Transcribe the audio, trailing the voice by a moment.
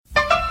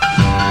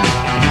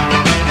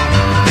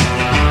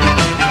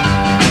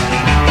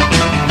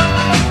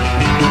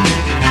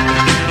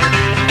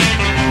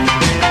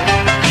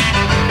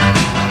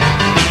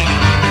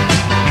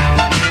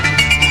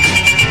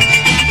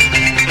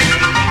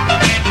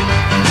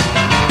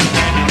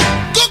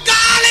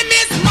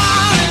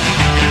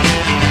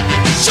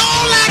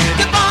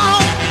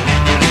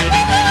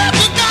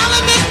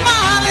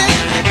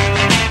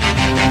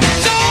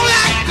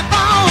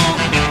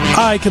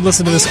I could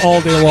listen to this all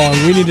day long.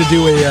 We need to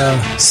do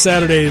a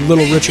Saturday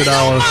Little Richard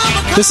hour.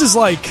 This is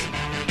like,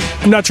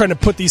 I'm not trying to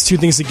put these two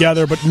things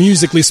together, but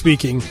musically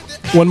speaking,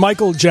 when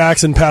Michael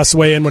Jackson passed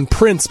away and when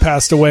Prince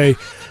passed away,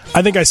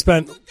 I think I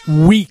spent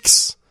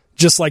weeks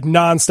just like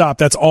nonstop.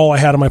 That's all I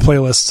had on my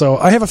playlist. So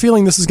I have a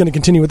feeling this is going to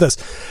continue with this.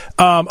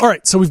 All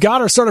right. So we've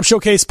got our startup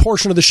showcase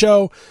portion of the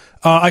show.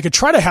 I could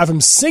try to have him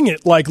sing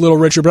it like Little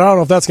Richard, but I don't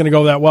know if that's going to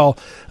go that well.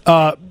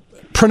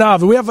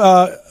 Pranav,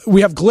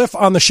 we have Glyph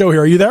on the show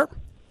here. Are you there?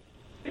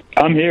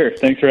 I'm here.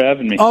 Thanks for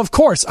having me. Of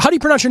course. How do you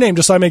pronounce your name,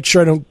 just so I make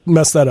sure I don't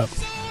mess that up?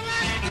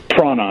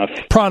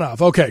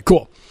 Pranav. Okay,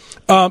 cool.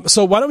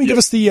 So why don't we give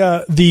us the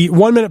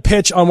 1-minute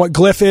pitch on what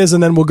Glyph is,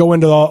 and then we'll go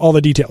into all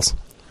the details.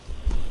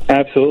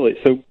 Absolutely.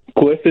 So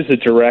Glyph is a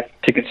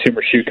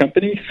direct-to-consumer shoe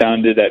company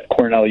founded at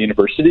Cornell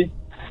University.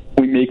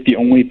 We make the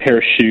only pair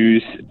of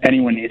shoes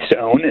anyone needs to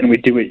own, and we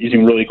do it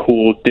using really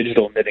cool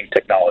digital knitting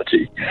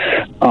technology.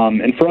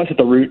 And for us, at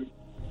the root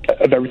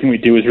of everything we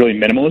do is really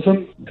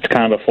minimalism. It's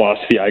kind of a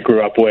philosophy I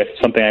grew up with,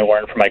 something I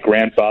learned from my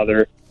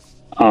grandfather,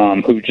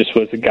 who just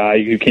was a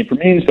guy who came from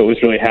Maine, so was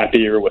really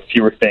happier with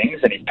fewer things,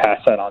 and he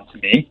passed that on to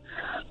me.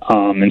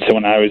 And so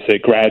when I was a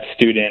grad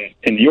student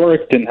in New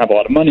York, didn't have a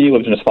lot of money,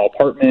 lived in a small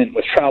apartment,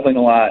 was traveling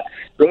a lot,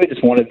 really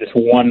just wanted this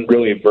one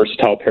really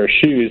versatile pair of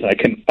shoes, and I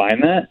couldn't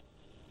find that.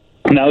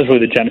 And that was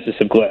really the genesis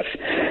of Glyph.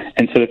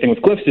 And so the thing with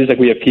Glyph is, like,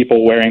 we have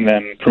people wearing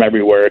them from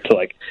everywhere to,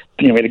 like,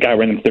 we had a guy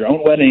wearing them to their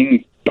own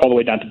wedding, all the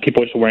way down to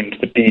people just wearing them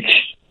to the beach,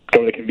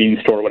 go to the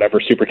convenience store, whatever,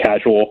 super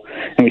casual.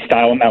 And we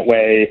style them that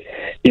way.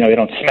 They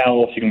don't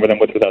smell, so you can wear them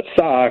with without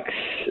socks.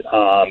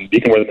 You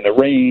can wear them in the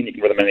rain. You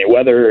can wear them in any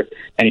weather,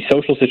 any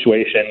social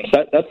situations.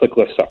 That's what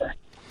Glyphs are.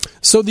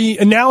 So the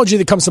analogy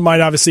that comes to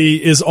mind,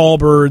 obviously, is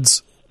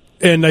Allbirds.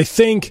 And I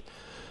think...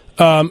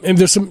 and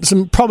there's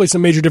some probably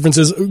some major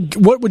differences.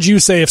 What would you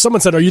say if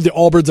someone said, "Are you the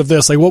Allbirds of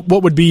this?" Like,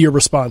 what would be your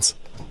response?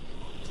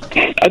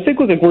 I think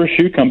we're a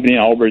shoe company.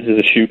 Allbirds is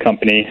a shoe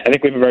company. I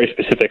think we have a very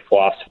specific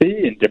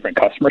philosophy in different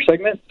customer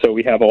segments. So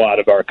we have a lot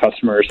of our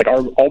customers, like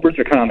our Allbirds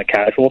are kind of on the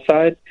casual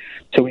side.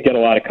 So we get a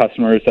lot of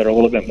customers that are a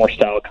little bit more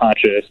style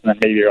conscious, and then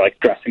maybe are like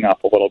dressing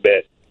up a little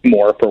bit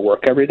more for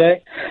work every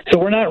day. So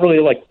we're not really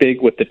like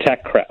big with the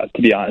tech crowd,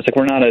 to be honest. Like,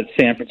 we're not a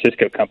San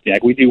Francisco company.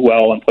 Like, we do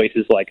well in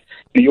places like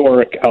New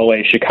York,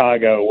 LA,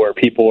 Chicago, where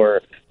people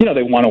are,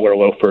 they want to wear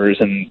loafers,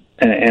 and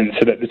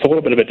so that it's a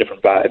little bit of a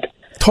different vibe.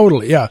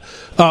 Totally, yeah.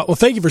 Well,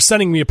 thank you for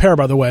sending me a pair,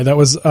 by the way. That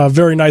was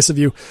very nice of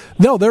you.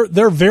 No,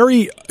 they're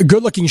very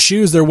good-looking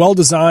shoes. They're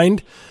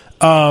well-designed.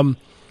 I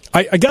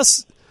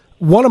guess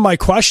one of my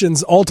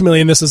questions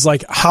ultimately in this is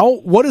like,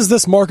 what does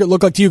this market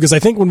look like to you? Because I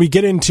think when we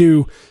get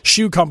into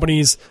shoe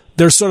companies,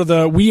 there's sort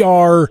of we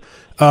are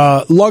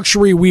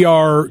luxury, we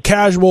are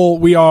casual,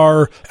 we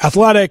are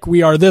athletic,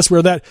 we are this,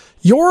 we're that.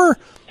 You're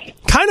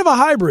kind of a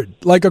hybrid,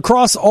 like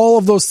across all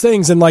of those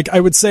things. And like, I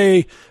would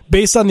say,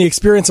 based on the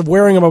experience of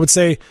wearing them, I would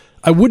say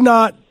I would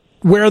not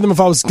wear them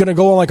if I was going to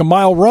go on like a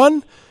mile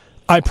run.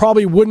 I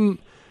probably wouldn't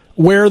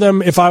wear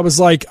them if I was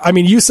like,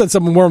 you said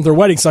someone wear them for their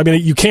wedding. So,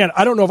 you can't,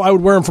 I don't know if I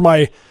would wear them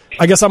for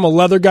I guess I'm a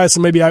leather guy,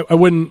 so maybe I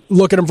wouldn't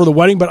look at them for the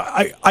wedding, but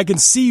I can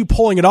see you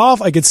pulling it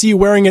off. I could see you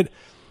wearing it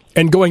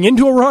and going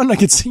into a run. I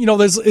could see,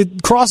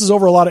 it crosses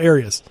over a lot of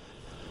areas.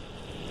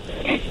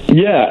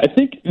 Yeah, I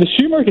think the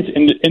shoe market's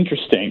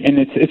interesting, and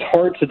it's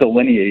hard to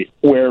delineate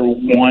where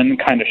one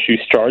kind of shoe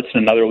starts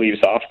and another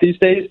leaves off these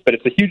days, but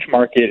it's a huge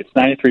market. It's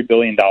 $93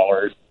 billion.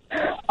 So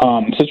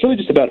it's really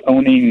just about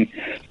owning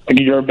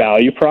your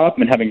value prop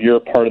and having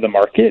your part of the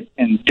market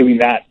and doing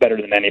that better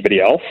than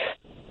anybody else.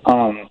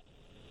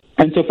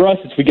 And so for us,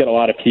 we get a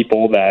lot of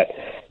people that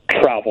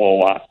travel a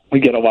lot.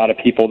 We get a lot of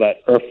people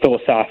that are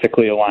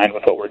philosophically aligned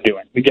with what we're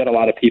doing. We get a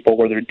lot of people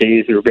where their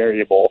days are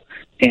variable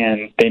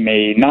and they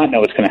may not know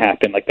what's going to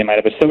happen. Like, they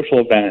might have a social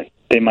event.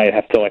 They might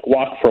have to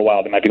walk for a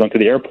while. They might be going to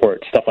the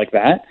airport, stuff like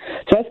that.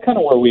 So that's kind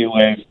of where we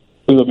live.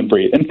 We live and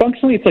breathe. And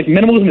functionally, it's like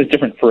minimalism is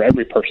different for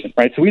every person,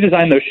 right? So we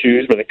design those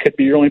shoes where they could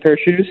be your only pair of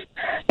shoes.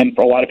 And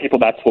for a lot of people,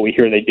 that's what we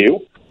hear they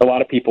do. A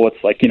lot of people,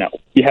 it's like, you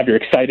have your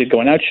excited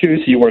going out shoes,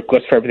 so you wear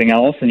Glyph for everything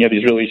else, and you have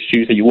these really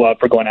shoes that you love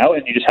for going out,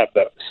 and you just have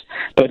those.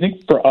 But I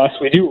think for us,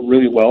 we do it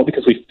really well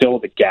because we fill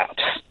the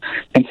gaps.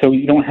 And so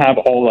you don't have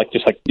all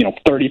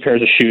 30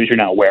 pairs of shoes you're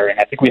not wearing.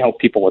 I think we help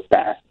people with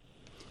that.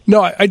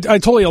 No, I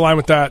totally align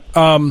with that.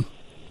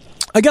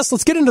 I guess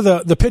let's get into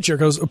the picture,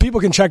 because people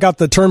can check out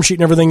the term sheet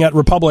and everything at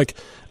Republic,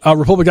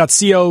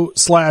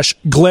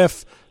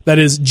 republic.co/Glyph. That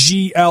is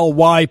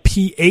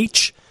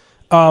GLYPH.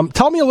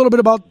 Tell me a little bit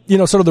about,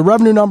 sort of the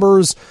revenue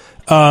numbers,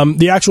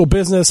 the actual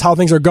business, how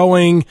things are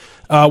going,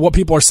 what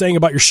people are saying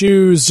about your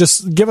shoes.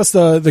 Just give us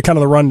the kind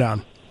of the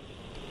rundown.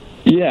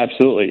 Yeah,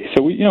 absolutely.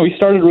 So we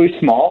started really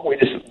small. We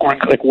just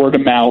like word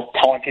of mouth,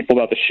 telling people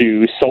about the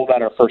shoes, sold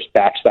out our first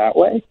batch that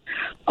way.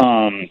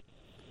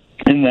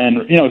 And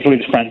then, it was really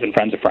just friends and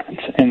friends of friends.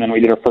 And then we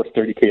did our first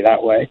 30K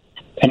that way.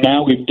 And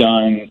now we've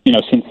done,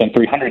 since then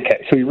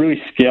 300K. So we really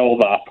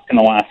scaled up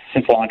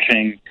since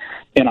launching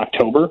in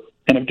October,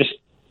 and have just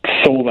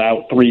sold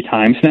out 3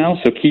 times now.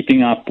 So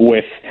keeping up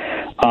with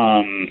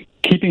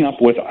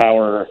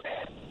our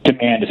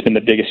demand has been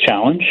the biggest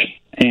challenge.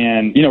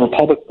 And,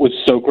 Republic was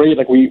so great.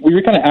 Like, we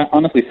were kind of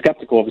honestly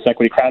skeptical of this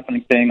equity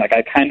crowdfunding thing. Like,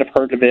 I kind of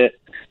heard of it,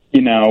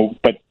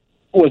 but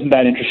wasn't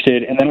that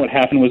interested. And then what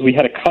happened was we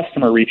had a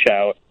customer reach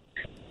out,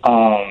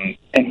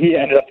 and he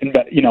ended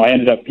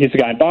up, he's a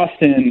guy in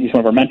Boston. He's one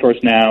of our mentors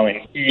now,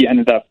 and he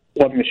ended up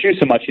loving the shoes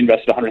so much he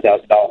invested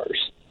 $100,000.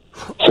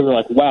 So we're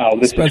like, wow,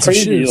 this is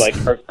crazy. Shoes. Like,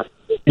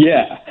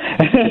 yeah,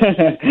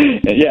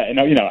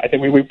 yeah. I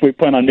think we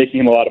plan on making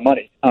him a lot of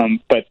money.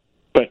 But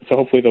so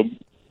hopefully they'll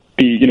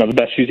be, the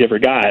best shoes you ever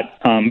got.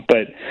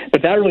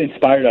 But that really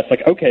inspired us.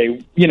 Like, okay,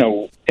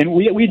 and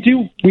we've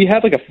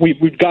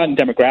gotten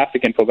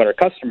demographic info about our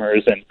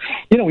customers, and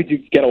we do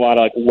get a lot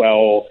of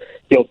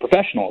well-heeled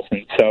professionals,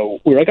 and so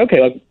we were like,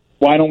 okay,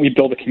 why don't we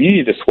build a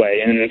community this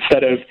way? And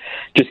instead of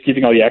just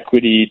giving all the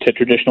equity to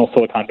traditional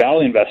Silicon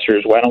Valley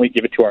investors, why don't we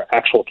give it to our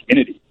actual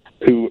community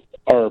who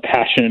are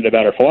passionate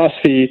about our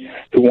philosophy,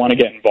 who want to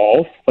get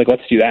involved? Like,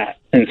 let's do that.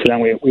 And so then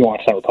we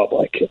launched on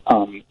Republic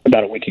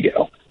about a week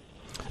ago.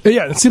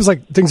 Yeah, it seems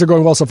like things are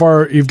going well so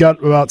far. You've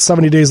got about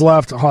 70 days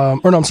left,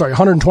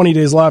 120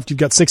 days left. You've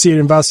got 68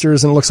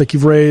 investors, and it looks like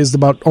you've raised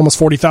about almost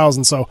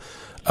 40,000. So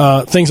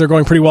things are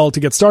going pretty well to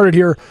get started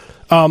here.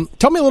 Tell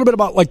me a little bit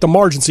about the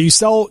margin. So you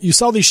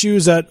sell these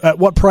shoes at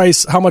what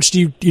price? How much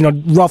do you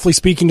roughly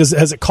speaking, has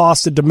it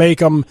costed to make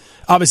them?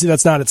 Obviously,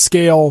 that's not at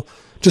scale.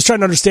 Just trying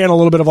to understand a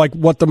little bit of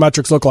what the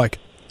metrics look like.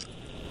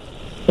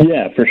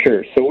 Yeah, for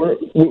sure. So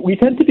we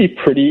tend to be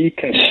pretty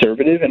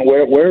conservative, and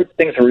where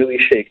things really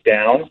shake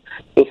down,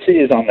 you'll see,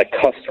 is on the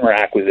customer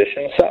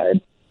acquisition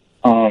side.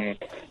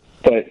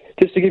 But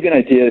just to give you an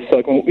idea,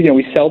 so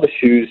we sell the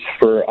shoes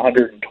for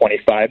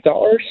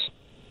 $125,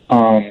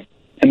 and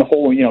the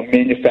whole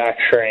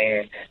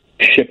manufacturing,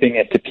 shipping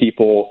it to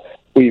people,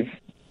 we've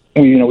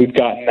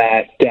gotten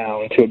that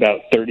down to about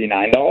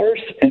 $39,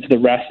 and so the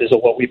rest is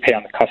what we pay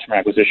on the customer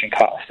acquisition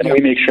cost, and we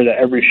make sure that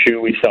every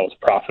shoe we sell is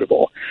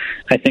profitable.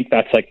 I think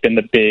that's been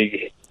the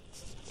big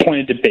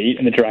point of debate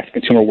in the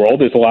direct-to-consumer world.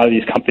 There's a lot of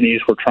these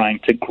companies who are trying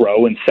to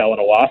grow and sell at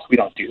a loss. We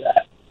don't do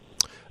that.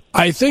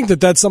 I think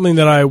that's something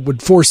that I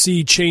would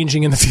foresee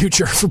changing in the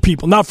future for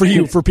people, not for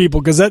you, for people,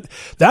 because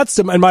that's,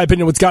 in my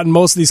opinion, what's gotten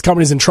most of these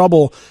companies in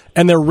trouble,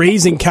 and they're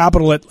raising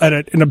capital at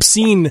an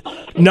obscene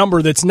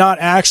number that's not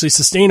actually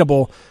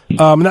sustainable.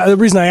 And the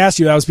reason I asked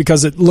you that was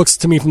because it looks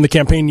to me from the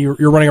campaign you're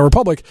running at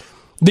Republic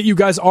that you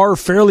guys are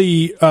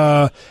fairly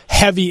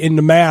heavy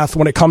into math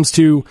when it comes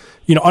to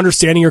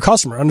understanding your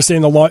customer,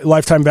 understanding the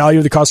lifetime value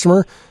of the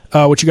customer,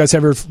 which you guys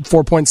have your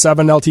 4.7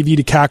 LTV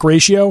to CAC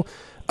ratio.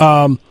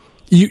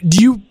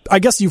 You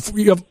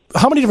have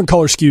how many different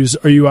color SKUs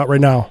are you at right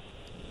now?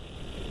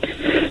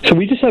 So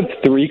we just have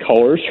 3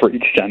 colors for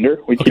each gender.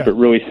 We keep it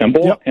really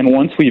simple. Yep. And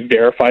once we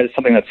verify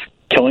something that's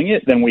killing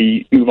it, then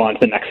we move on to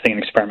the next thing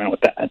and experiment with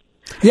that.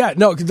 Yeah,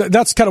 no,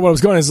 that's kind of what I was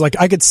going is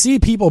I could see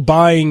people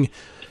buying,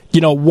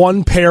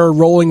 one pair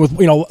rolling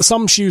with,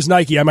 some shoes,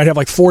 Nike, I might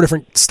have 4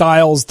 different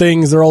styles,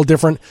 things, they're all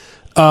different.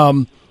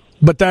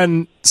 But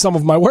then some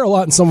of them I wear a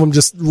lot and some of them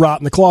just rot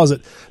in the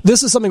closet.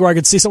 This is something where I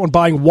could see someone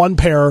buying one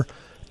pair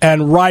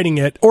and riding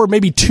it, or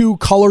maybe 2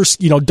 colors,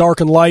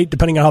 dark and light,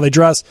 depending on how they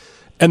dress.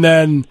 And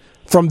then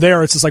from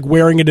there, it's just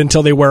wearing it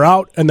until they wear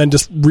out and then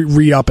just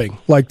re-upping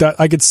like that.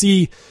 I could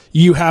see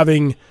you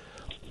having,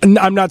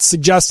 I'm not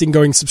suggesting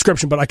going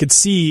subscription, but I could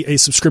see a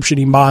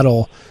subscription-y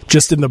model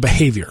just in the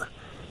behavior.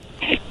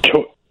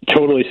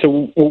 Totally.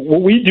 So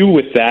what we do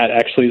with that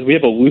actually is we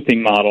have a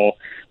looping model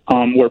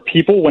where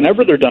people,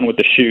 whenever they're done with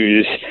the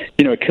shoes,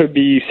 it could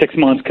be 6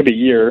 months, could be a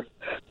year,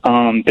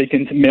 they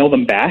can mail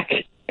them back.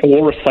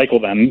 We'll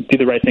recycle them, do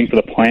the right thing for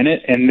the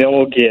planet, and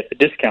they'll get a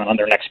discount on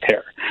their next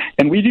pair.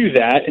 And we do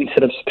that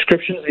instead of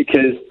subscriptions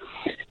because,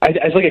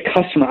 as a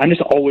customer, I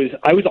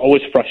was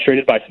always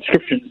frustrated by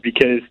subscriptions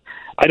because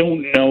I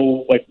don't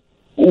know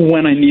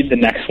when I need the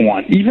next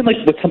one. Even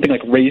with something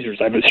like razors,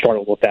 I've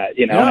struggled with that.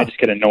 I just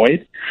get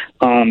annoyed.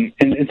 And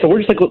so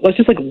we're just let's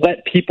just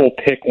let people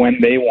pick when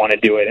they want to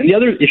do it. And the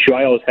other issue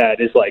I always had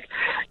is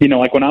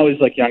when I was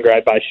younger,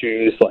 I'd buy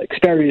shoes like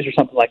Sperry's or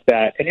something like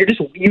that, and they're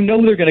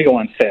going to go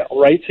on sale,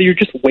 right? So you're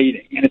just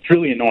waiting, and it's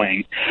really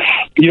annoying.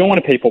 You don't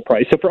want to pay full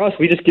price. So for us,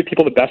 we just give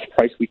people the best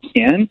price we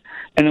can,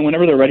 and then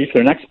whenever they're ready for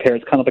their next pair,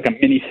 it's kind of like a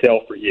mini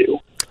sale for you.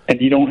 And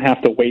you don't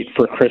have to wait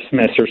for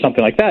Christmas or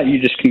something like that. You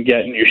just can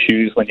get new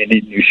shoes when you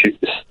need new shoes.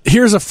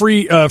 Here's a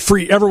free.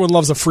 Everyone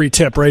loves a free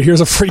tip, right?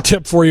 Here's a free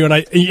tip for you.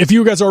 And if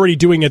you guys are already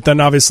doing it, then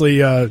obviously,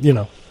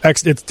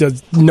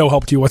 it's no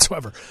help to you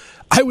whatsoever.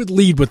 I would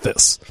lead with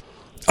this.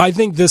 I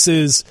think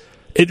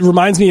it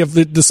reminds me of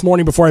this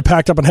morning before I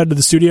packed up and headed to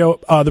the studio.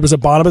 There was a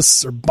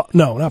Bombas,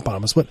 not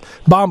Bombas, but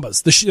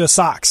Bombas, the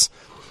socks.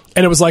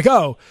 And it was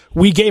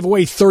we gave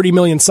away 30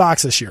 million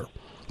socks this year.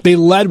 They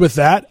led with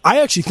that.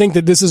 I actually think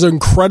that this is an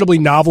incredibly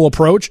novel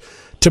approach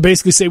to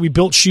basically say we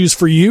built shoes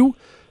for you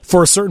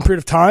for a certain period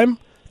of time,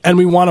 and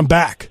we want them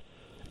back.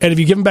 And if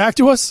you give them back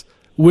to us,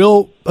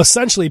 we'll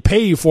essentially pay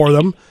you for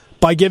them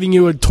by giving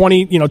you a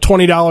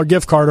 $20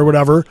 gift card or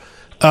whatever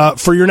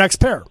for your next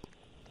pair.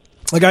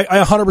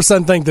 I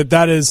 100% think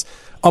that is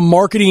a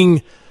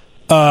marketing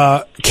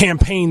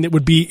campaign that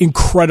would be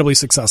incredibly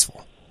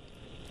successful.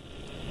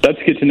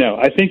 That's good to know.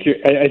 I think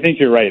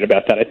you're right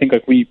about that. I think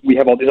like we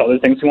have all these other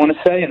things we want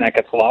to say, and that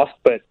gets lost.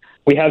 But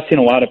we have seen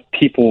a lot of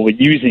people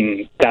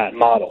using that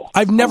model.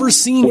 I've never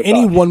seen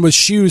anyone with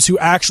shoes who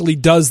actually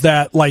does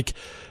that. Like,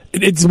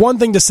 it's one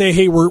thing to say,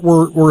 "Hey,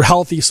 we're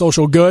healthy,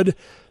 social good."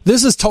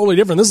 This is totally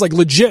different. This is like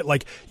legit.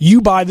 Like, you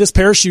buy this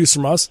pair of shoes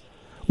from us.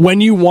 When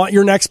you want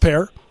your next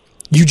pair,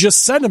 you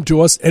just send them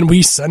to us, and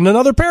we send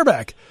another pair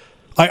back.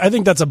 I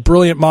think that's a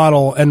brilliant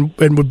model, and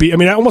would be. I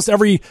mean, almost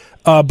every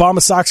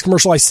Bomba Socks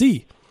commercial I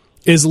see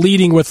is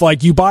leading with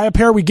like, you buy a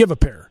pair, we give a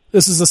pair.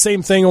 This is the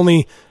same thing,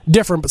 only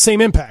different, but same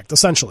impact,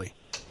 essentially.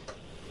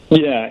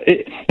 Yeah,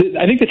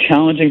 I think the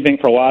challenging thing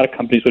for a lot of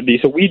companies would be,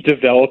 so we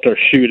developed our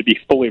shoe to be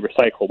fully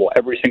recyclable,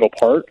 every single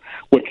part,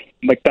 which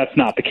like that's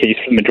not the case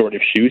for the majority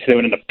of shoes. So they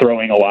would end up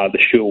throwing a lot of the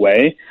shoe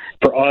away.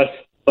 For us,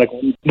 like,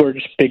 we're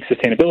just big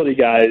sustainability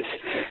guys,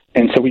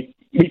 and so we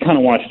kind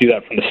of wanted to do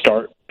that from the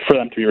start for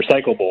them to be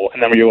recyclable,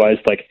 and then we realized,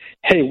 like,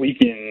 hey, we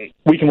can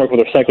work with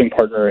a recycling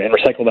partner and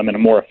recycle them in a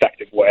more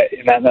effective way,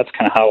 and that's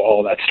kind of how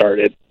all that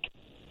started.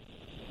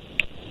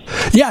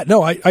 Yeah,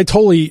 no, I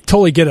totally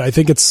get it. I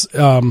think it's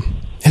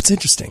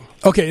interesting.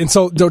 Okay, and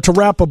so to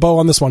wrap a bow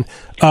on this one,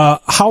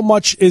 how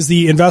much is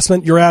the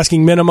investment you're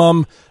asking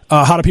minimum?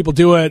 How do people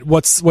do it?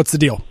 What's the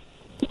deal?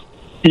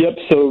 Yep.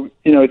 So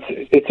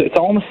it's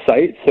all on the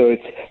site. So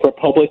it's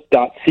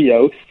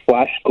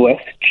republic.co/Glyph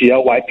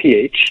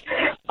GLYPH.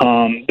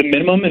 The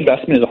minimum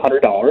investment is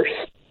 $100,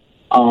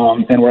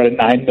 and we're at a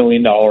 $9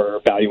 million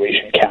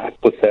valuation cap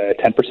with a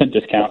 10%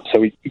 discount.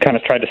 So we kind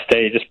of tried to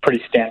stay just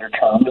pretty standard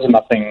terms,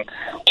 nothing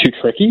too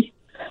tricky,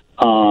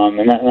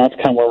 and that's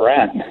kind of where we're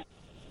at.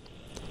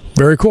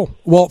 Very cool.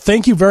 Well,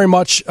 thank you very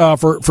much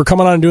for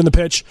coming on and doing the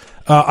pitch.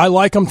 I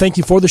like them. Thank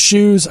you for the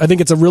shoes. I think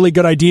it's a really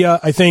good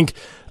idea. I think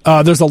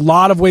there's a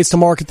lot of ways to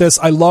market this.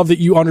 I love that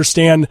you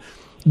understand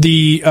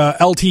the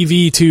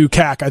LTV to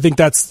CAC. I think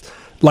that's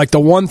like the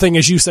one thing,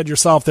 as you said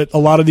yourself, that a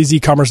lot of these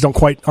e-commerce don't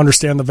quite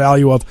understand the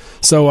value of.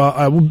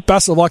 So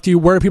best of luck to you.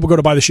 Where do people go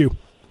to buy the shoe?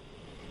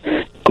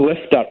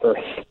 Glyph.earth.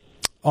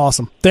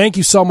 Awesome. Thank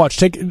you so much.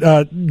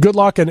 Good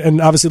luck,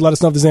 and obviously let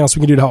us know if there's anything else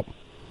we can do to help.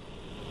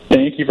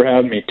 Thank you for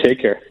having me.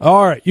 Take care.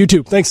 All right, you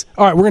too. Thanks.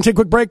 All right, we're going to take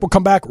a quick break. We'll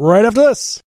come back right after this.